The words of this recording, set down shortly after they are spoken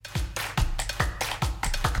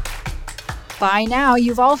By now,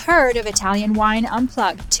 you've all heard of Italian Wine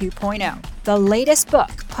Unplugged 2.0, the latest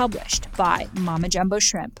book published by Mama Jumbo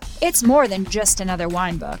Shrimp. It's more than just another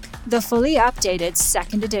wine book. The fully updated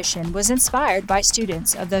second edition was inspired by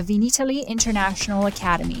students of the Vinitaly International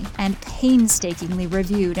Academy and painstakingly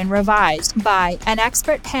reviewed and revised by an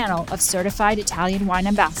expert panel of certified Italian wine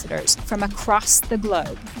ambassadors from across the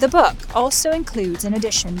globe. The book also includes an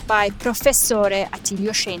edition by Professore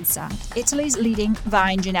Attilio Scienza, Italy's leading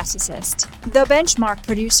vine geneticist. The benchmark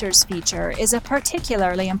producers feature is a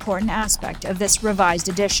particularly important aspect of this revised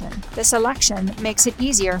edition. The selection makes it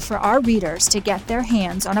easier for our readers to get their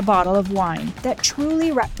hands on a bottle of wine that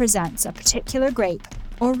truly represents a particular grape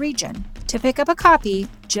or region. To pick up a copy,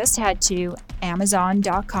 just head to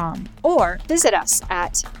Amazon.com or visit us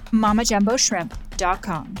at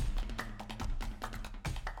MamaJumboShrimp.com.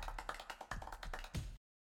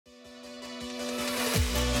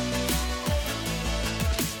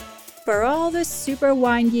 For all the super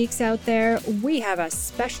wine geeks out there, we have a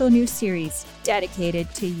special new series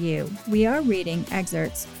dedicated to you. We are reading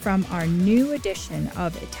excerpts from our new edition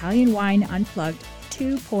of Italian Wine Unplugged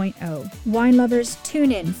 2.0. Wine lovers,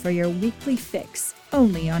 tune in for your weekly fix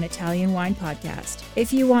only on Italian Wine Podcast.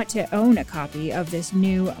 If you want to own a copy of this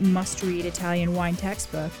new must-read Italian wine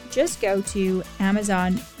textbook, just go to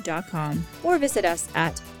Amazon.com or visit us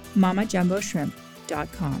at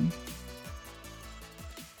MamaJumboShrimp.com.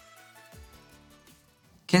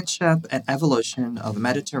 Kinship and Evolution of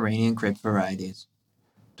Mediterranean Grape Varieties.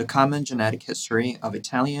 The Common Genetic History of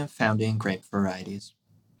Italian Founding Grape Varieties.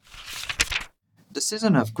 The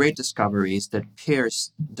season of great discoveries that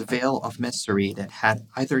pierced the veil of mystery that had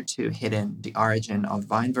hitherto hidden the origin of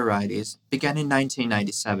vine varieties began in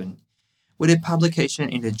 1997 with a publication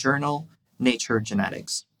in the journal Nature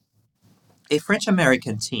Genetics. A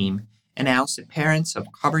French-American team announced the parents of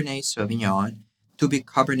Cabernet Sauvignon to be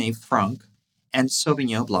Cabernet Franc and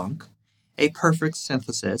Sauvignon Blanc, a perfect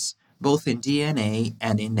synthesis both in DNA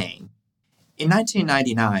and in name. In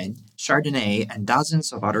 1999, Chardonnay and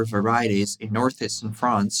dozens of other varieties in northeastern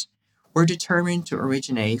France were determined to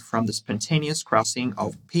originate from the spontaneous crossing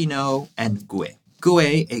of Pinot and Gouais.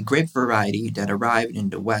 Gouais, a grape variety that arrived in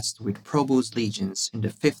the West with Probus legions in the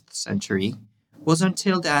 5th century, was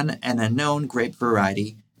until then an unknown grape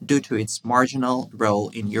variety due to its marginal role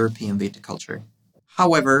in European viticulture.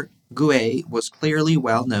 However, Gouais was clearly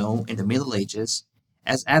well known in the Middle Ages,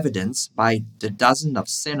 as evidenced by the dozen of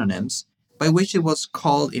synonyms by which it was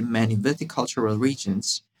called in many viticultural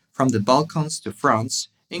regions, from the Balkans to France,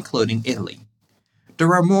 including Italy.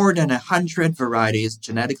 There are more than 100 varieties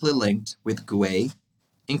genetically linked with Gouais,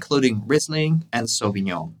 including Riesling and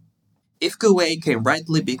Sauvignon. If Gouais can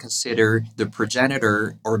rightly be considered the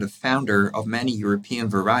progenitor or the founder of many European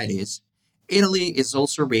varieties, Italy is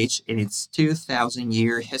also rich in its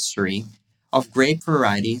 2,000-year history of grape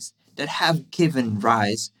varieties that have given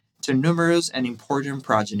rise to numerous and important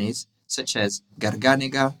progenies such as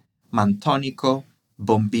Garganega, Mantonico,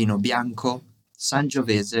 Bombino Bianco,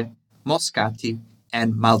 Sangiovese, Moscati,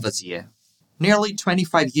 and Malvasia. Nearly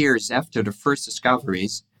 25 years after the first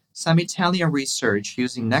discoveries, some Italian research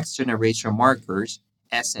using next-generation markers,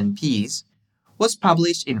 SNPs, was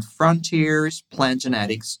published in Frontiers Plant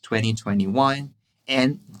Genetics 2021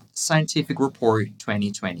 and Scientific Report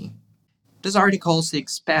 2020. These articles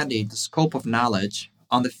expanded the scope of knowledge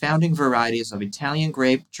on the founding varieties of Italian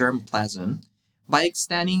grape germplasm by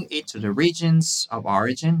extending it to the regions of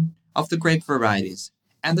origin of the grape varieties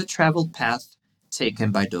and the traveled path taken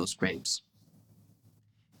by those grapes.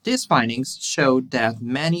 These findings showed that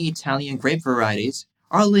many Italian grape varieties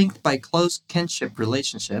are linked by close kinship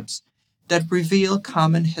relationships that reveal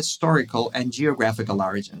common historical and geographical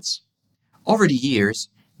origins. Over the years,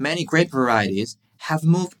 many grape varieties have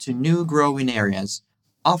moved to new growing areas,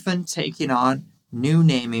 often taking on new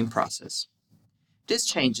naming process. This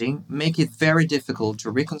changing makes it very difficult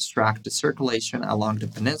to reconstruct the circulation along the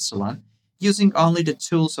peninsula using only the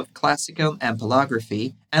tools of classical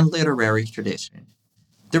ampelography and literary tradition.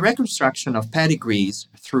 The reconstruction of pedigrees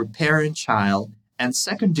through parent-child and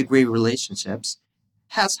second-degree relationships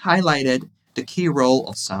has highlighted the key role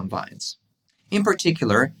of some vines. In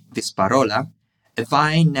particular, Visparola, a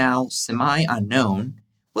vine now semi-unknown,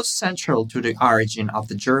 was central to the origin of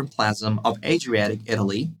the germplasm of Adriatic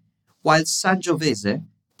Italy, while Sangiovese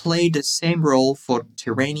played the same role for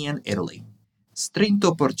Tyrrhenian Italy.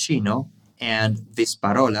 Strinto Porcino and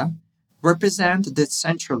Visparola represent the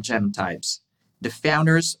central genotypes, the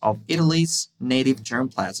founders of Italy's native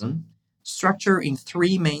germplasm, structured in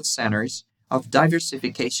 3 main centers of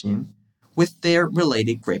diversification with their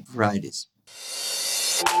related grape varieties.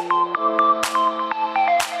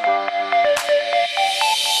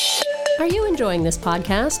 Are you enjoying enjoying this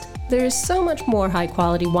podcast, there's so much more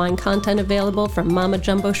high-quality wine content available from Mama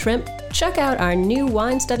Jumbo Shrimp. Check out our new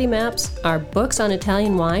wine study maps, our books on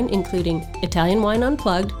Italian wine, including Italian Wine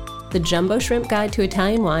Unplugged, The Jumbo Shrimp Guide to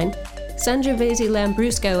Italian Wine, Sangiovese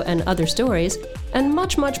Lambrusco and Other Stories, and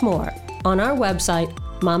much, much more on our website,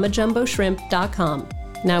 mamajumboshrimp.com.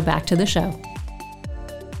 Now back to the show.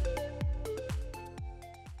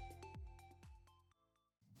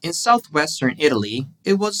 In southwestern Italy,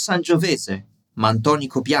 it was Sangiovese,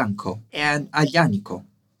 Mantonico Bianco, and Aglianico.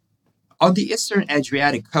 On the eastern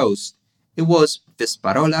Adriatic coast, it was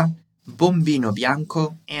Visparola, Bombino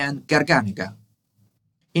Bianco, and Garganega.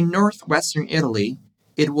 In northwestern Italy,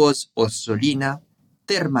 it was Orsolina,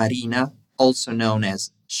 Termarina, also known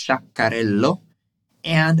as Sciaccarello,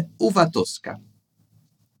 and Uva Tosca.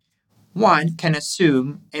 One can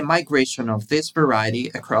assume a migration of this variety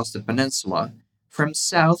across the peninsula from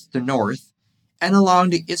south to north and along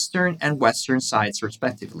the eastern and western sides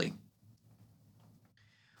respectively.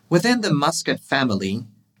 Within the Muscat family,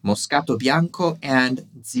 Moscato Bianco and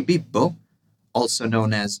Zibibbo, also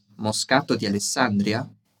known as Moscato di Alessandria,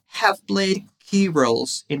 have played key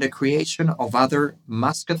roles in the creation of other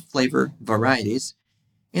Muscat-flavored varieties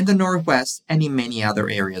in the Northwest and in many other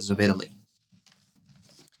areas of Italy.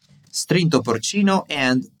 Strinto Porcino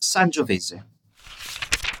and Sangiovese.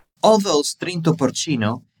 Although Strinto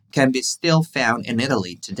Porcino can be still found in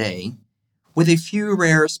Italy today, with a few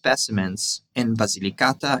rare specimens in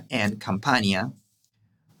Basilicata and Campania,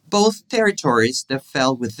 both territories that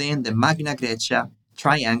fell within the Magna Grecia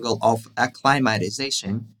triangle of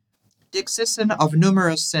acclimatization, the existence of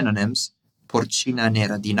numerous synonyms, Porcina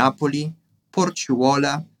Nera di Napoli,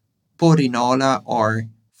 Porciuola, Porinola, or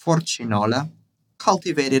Forcinola,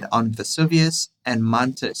 cultivated on Vesuvius and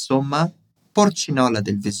Monte Somma, Porcinola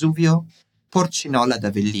del Vesuvio, Porcinola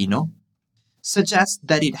d'Avellino, suggests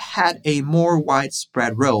that it had a more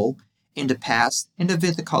widespread role in the past in the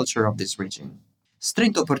viticulture of this region.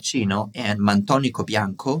 Strinto Porcino and Mantonico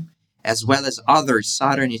Bianco, as well as other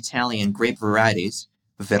southern Italian grape varieties,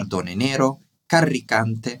 Verdone Nero,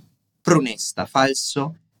 Carricante, Prunesta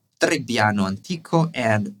Falso, Trebbiano Antico,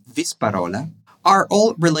 and Visparola, are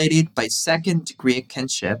all related by second-degree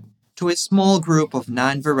kinship to a small group of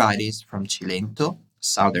 9 varieties from Cilento,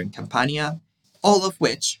 southern Campania, all of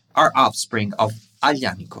which are offspring of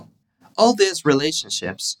Aglianico. All these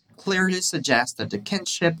relationships clearly suggest that the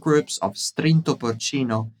kinship groups of Strinto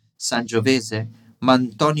Porcino, Sangiovese,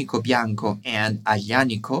 Mantonico Bianco, and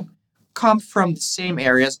Aglianico come from the same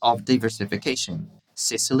areas of diversification: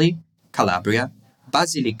 Sicily, Calabria,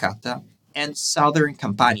 Basilicata, and southern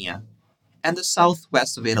Campania, and the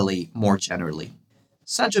southwest of Italy more generally.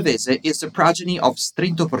 Sangiovese is the progeny of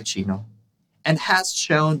Strinto Porcino and has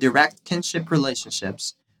shown direct kinship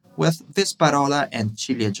relationships with Visparola and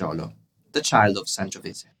Ciliegiolo, the child of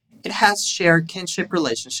Sangiovese. It has shared kinship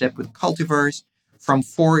relationship with cultivars from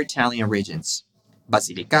 4 Italian regions: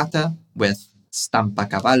 Basilicata with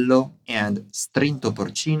Stampacavallo and Strinto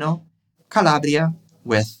Porcino, Calabria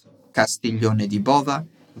with Castiglione di Bova,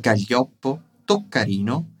 Gaglioppo,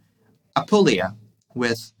 Toccarino, Apulia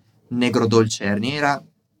with Negrodolce Arniera,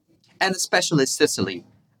 and especially Sicily,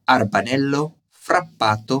 Arbanello,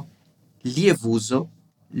 Frappato, Lievuso,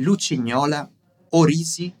 Lucignola,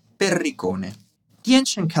 Orisi, Perricone. The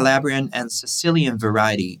ancient Calabrian and Sicilian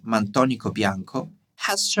variety Mantonico Bianco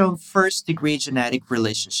has shown first-degree genetic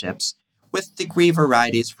relationships with degree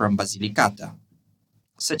varieties from Basilicata,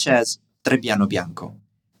 such as Trebbiano Bianco,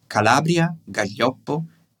 Calabria, Gaglioppo,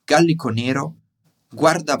 Gallico Nero,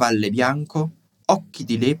 Guardavalle Bianco, Occhi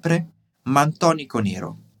di Lepre, Mantonico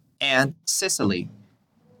Nero, and Sicily,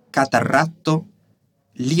 Catarratto,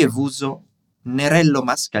 Lievuso, Nerello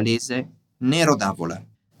Mascalese, Nero d'Avola.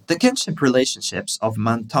 The kinship relationships of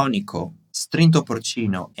Mantonico, Strinto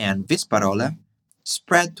Porcino, and Visparola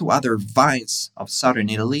spread to other vines of southern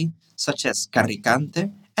Italy, such as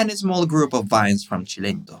Carricante and a small group of vines from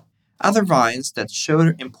Cilento. Other vines that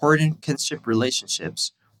showed important kinship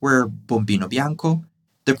relationships were Bombino Bianco,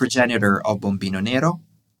 the progenitor of Bombino Nero,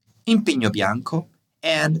 Impigno Bianco,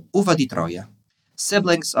 and Uva di Troia.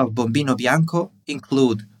 Siblings of Bombino Bianco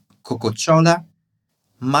include Cococciola,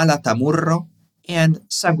 Malatamurro, and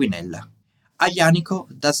Sanguinella. Aglianico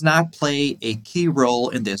does not play a key role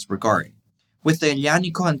in this regard, with the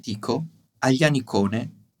Aglianico Antico, Aglianicone,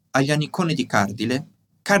 Aglianicone di Cardile,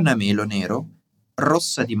 Cannamelo Nero,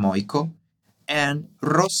 Rossa di Moico, and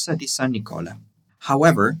Rossa di San Nicola.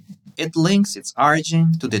 However, it links its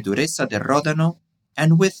origin to the Durezza del Rodano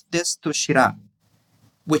and with this to Shiraz,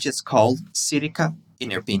 which is called Sirica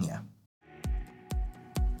in Irpinia.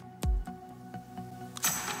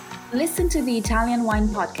 Listen to the Italian Wine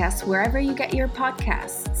Podcast wherever you get your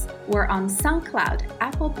podcasts. We're on SoundCloud,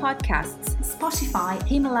 Apple Podcasts, Spotify,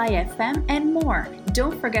 Himalaya FM, and more.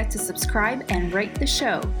 Don't forget to subscribe and rate the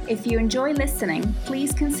show. If you enjoy listening,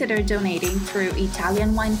 please consider donating through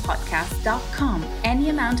ItalianWinePodcast.com. Any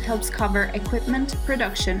amount helps cover equipment,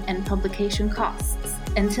 production, and publication costs.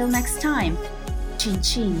 Until next time, cin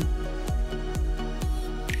cin.